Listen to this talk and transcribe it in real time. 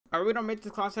Alright, we don't make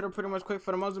this class setup pretty much quick.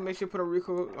 For the muzzle, make sure you put a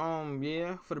recoil,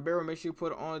 yeah. For the barrel, make sure you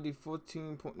put on the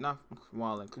 14 point, not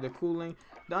walling, the cooling.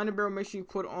 The underbarrel, make sure you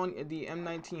put on the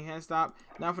M19 hand stop.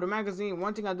 Now for the magazine,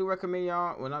 one thing I do recommend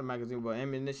y'all, well not magazine, but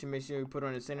ammunition, make sure you put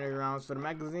on the incendiary rounds. For the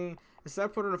magazine, instead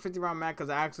of putting on a 50 round mag, because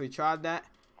I actually tried that,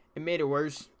 it made it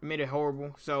worse, it made it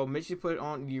horrible. So make sure you put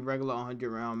on the regular 100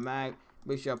 round mag.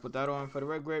 Make sure I put that on. For the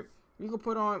red grip, you can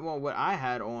put on, well what I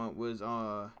had on was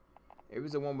it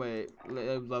was the one with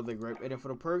lovely grip. And then for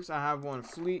the perks, I have on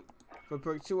Fleet. For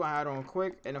perk 2, I had on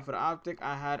Quick. And then for the optic,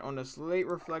 I had on the Slate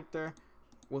Reflector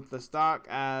with the stock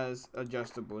as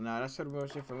adjustable. Now, that's pretty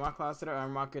much it for my class today.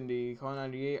 I'm rocking the Call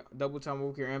 98 double time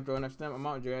move here, amp throw, and stem. I'm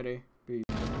out, Jade. Peace.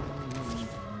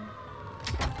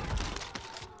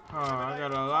 Oh, I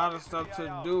got a lot of stuff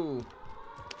to do.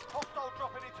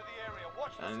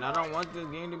 And I don't want this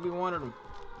game to be one of them.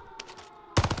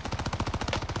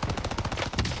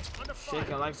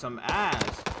 Shaking like some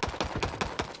ass.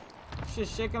 Shit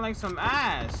shaking like some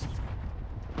ass.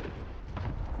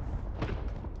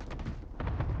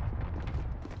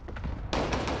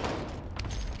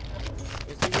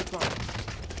 It's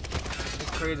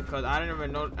crazy because I didn't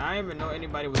even know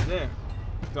anybody was there.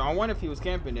 So I wonder if he was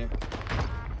camping there.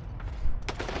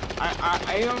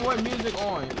 I even with music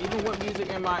on, even with music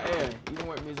in my ear, even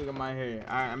with music in my hair,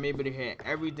 I'm able to hear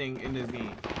everything in this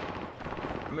game.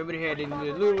 Maybe they had the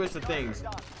littlest of things.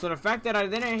 So the fact that I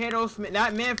didn't hear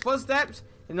that man footsteps,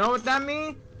 you know what that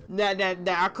mean? That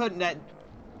I couldn't at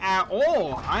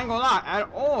all. I ain't gonna lie, at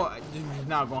all. It's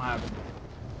not gonna happen.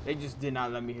 They just did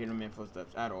not let me hear the man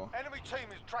footsteps at all. Enemy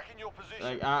team is tracking your position.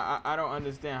 Like I don't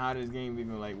understand how this game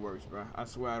even like works, bro. I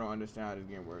swear I don't understand how this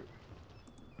game works.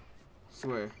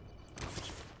 Swear.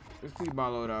 Let's see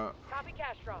ball loadout. Copy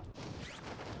cash drop.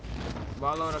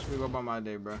 Ball loadout should go by my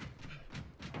day, bro.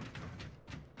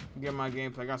 Get my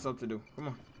gameplay. I got stuff to do. Come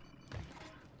on.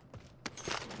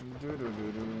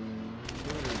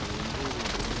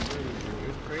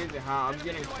 It's crazy how I'm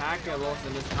getting packet lost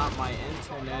and it's not my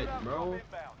internet, bro.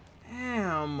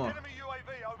 Damn.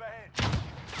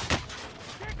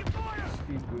 These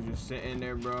people just sitting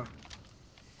there, bro.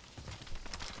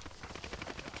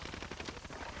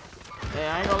 Hey,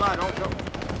 I ain't gonna lie. Don't.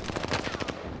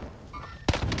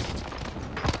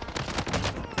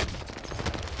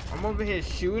 I'm over here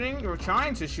shooting, or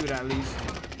trying to shoot at least.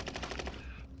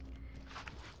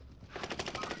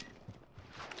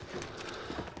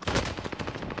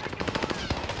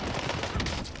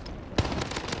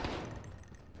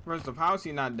 First of all, how is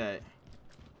he not dead?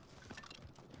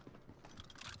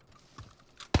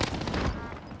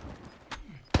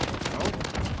 Oh,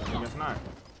 I guess not.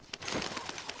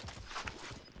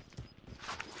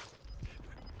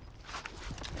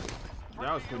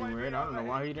 That was pretty weird. I don't know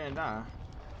why he didn't die.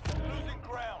 Losing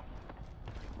ground.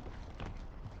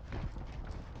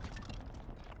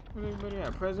 Anybody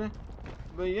at prison?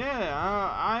 But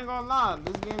yeah, I ain't gonna lie.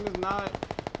 This game is not.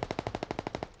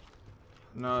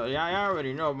 No, yeah, I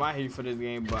already know my hate for this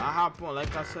game, but I hop on,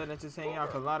 like I said, entertain y'all,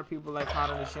 cause a lot of people like hot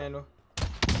on the channel.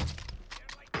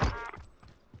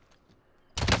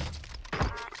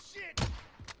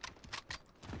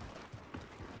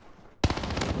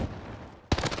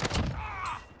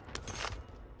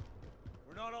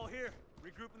 We're not all here.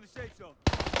 Regroup in the safe zone.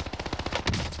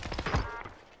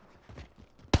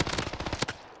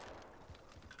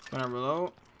 Can I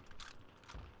reload?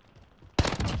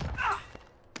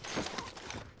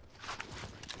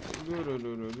 Enemy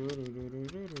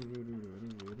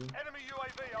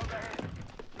UAV overhead.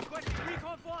 Requesting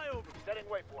recon flyover. Setting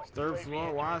waypoint. Third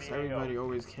floor? Why is everybody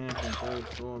always camping third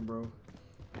floor, bro?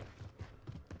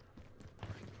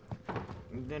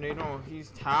 And then they don't.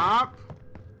 He's top.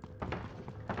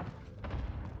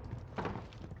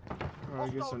 Oh,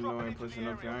 it gets annoying pushing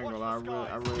up here. I ain't gonna lie.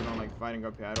 I really don't like fighting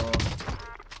up here at all.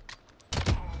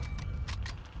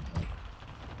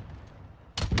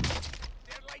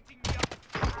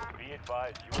 Be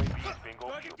advised, UAV is bingo.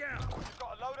 Target down. We've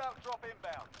got a loadout drop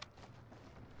inbound.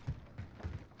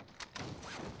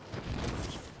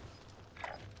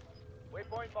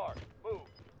 Waypoint mark. Move.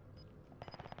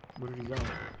 Where did he go?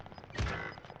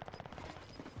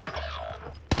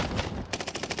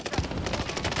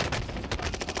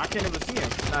 I can't even see him.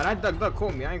 Nah, that duck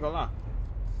caught me. I ain't gonna lie.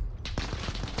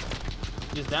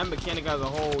 Just that mechanic as a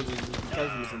whole just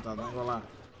kills me sometimes. I ain't gonna lie.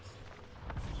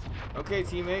 Okay,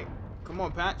 teammate. Come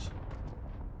on, Patch.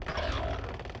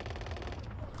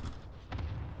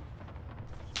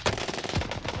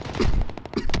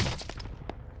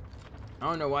 I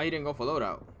don't know why he didn't go for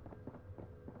loadout.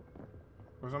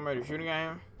 Was somebody shooting at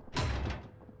him?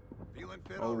 Feeling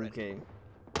fit already. Okay.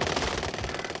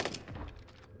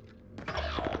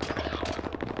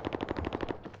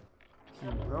 He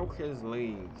broke his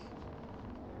leg.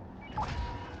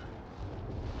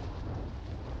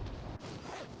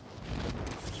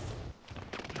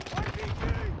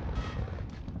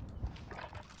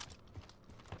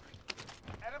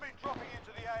 Enemy dropping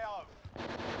into the AO.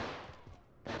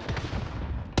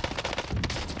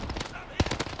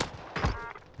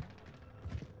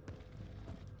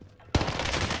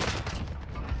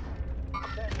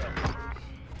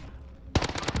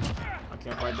 I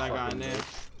can't fight that guy in there.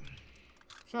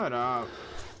 Shut up.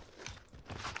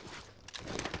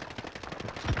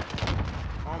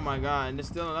 Oh my god, and there's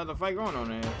still another fight going on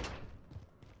there.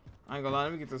 I ain't gonna lie,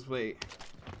 let me get this plate.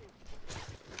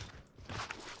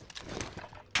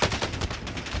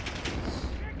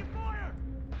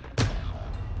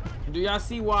 Do y'all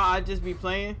see why I just be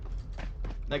playing?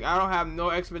 Like, I don't have no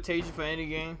expectation for any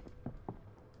game.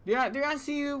 Do y'all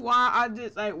see why I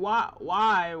just, like,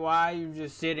 why you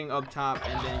just sitting up top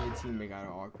and then your teammate got an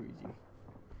RPG?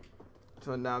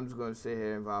 So now I'm just gonna sit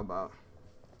here and vibe out.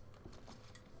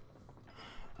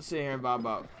 Sit here and vibe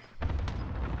out.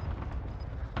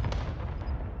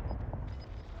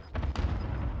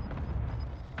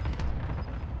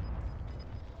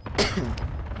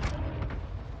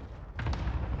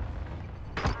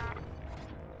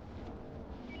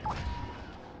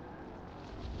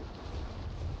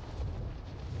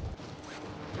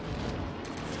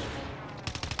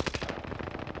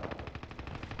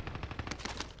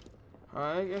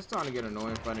 It's starting to get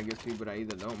annoying fighting against people that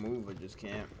either don't move or just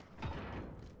can't.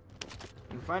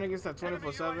 And fighting against that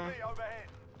 24/7.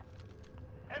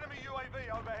 Enemy UAV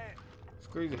overhead. It's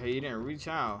crazy how you didn't reach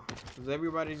out. Because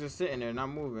everybody's just sitting there not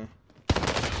moving.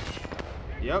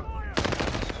 Yep.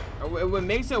 What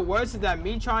makes it worse is that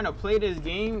me trying to play this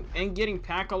game and getting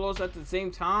pack-a-loss at the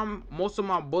same time, most of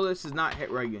my bullets is not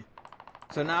hit rigging.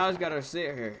 So now I just gotta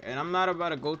sit here, and I'm not about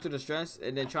to go to the stress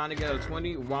and then trying to get a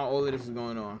 20 while all of this is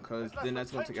going on, cause then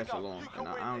that's gonna take extra long, and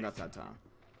I don't got that time.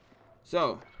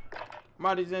 So, I'm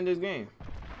about to end this game.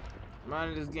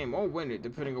 I'll win it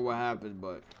depending on what happens,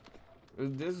 but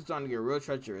this is starting to get real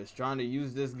treacherous. Trying to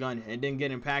use this gun and then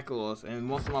getting pack-a-loss, and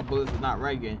most of my bullets is not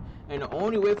rigging. And the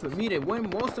only way for me to win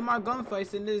most of my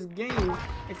gunfights in this game,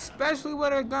 especially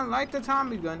with a gun like the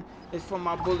Tommy gun, is for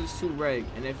my bullets to rig.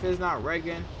 And if it's not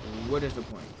rigging, what is the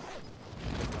point?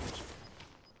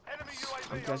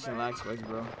 I'm catching lag spikes,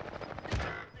 bro.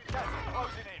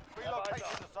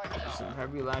 Some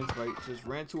heavy lag spikes. Just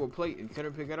ran to a plate and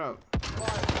couldn't pick it up.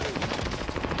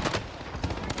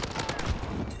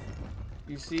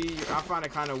 You see, I find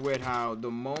it kind of weird how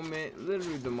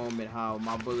literally the moment how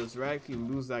my bullets rag, you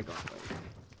lose that gunfight.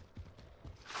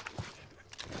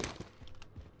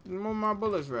 The moment my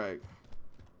bullets rag.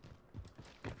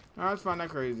 I just find that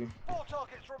crazy.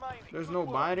 There's no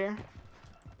buy there.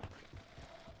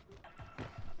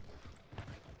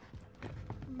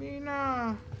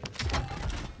 Mina.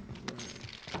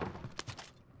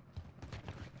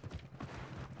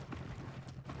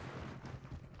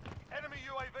 Enemy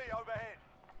UAV overhead.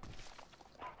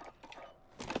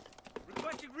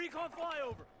 Requesting recon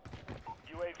flyover.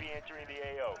 UAV entering the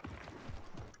AO.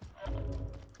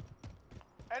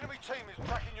 Enemy team is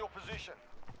tracking your position.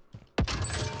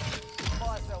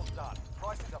 Fire sales done.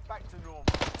 Prices are back to normal.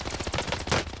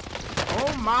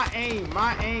 Oh, my aim.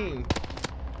 My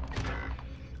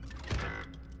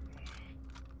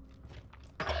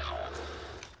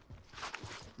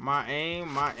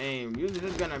aim. Using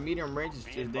this gun at medium range is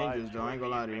just dangerous, though. I ain't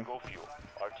gonna lie to you.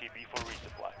 RTB for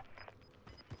resupply.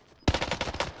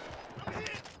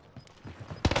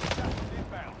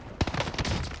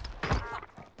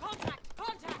 Contact!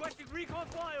 Requesting recon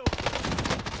flyover.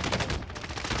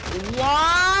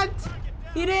 What?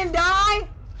 He didn't die?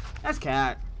 That's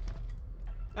cat.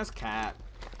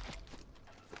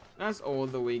 That's all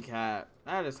the way cat.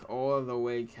 That is all the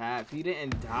way cat. If he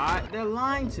didn't die, they're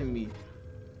lying to me.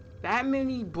 That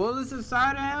many bullets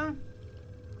inside of him?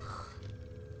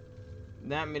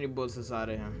 That many bullets inside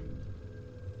of him.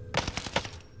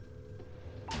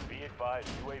 Be advised,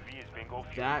 UAV is bingo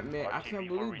fuel. That many, I can't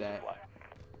believe that.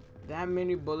 That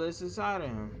many bullets inside of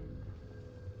him.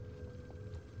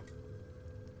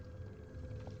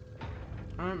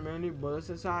 That many bullets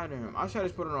inside of him. I should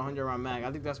have put on a 100-round mag.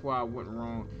 I think that's why I went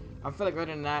wrong. I feel like other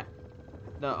than that,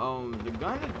 the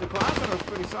gun, the class was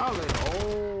pretty solid.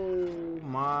 Oh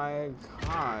my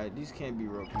god, these can't be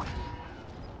real people.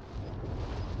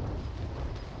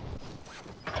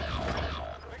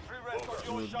 Victory rest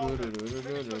on your shoulders.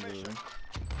 Finish the mission.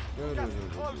 Gas is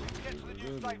closing to get to the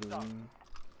new safe zone.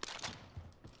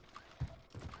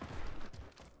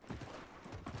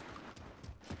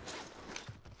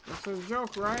 That's a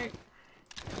joke, right?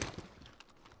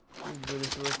 Let me do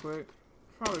this real quick.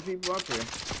 Probably people up here.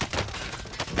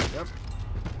 Yep.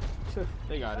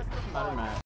 They got it. Not mad.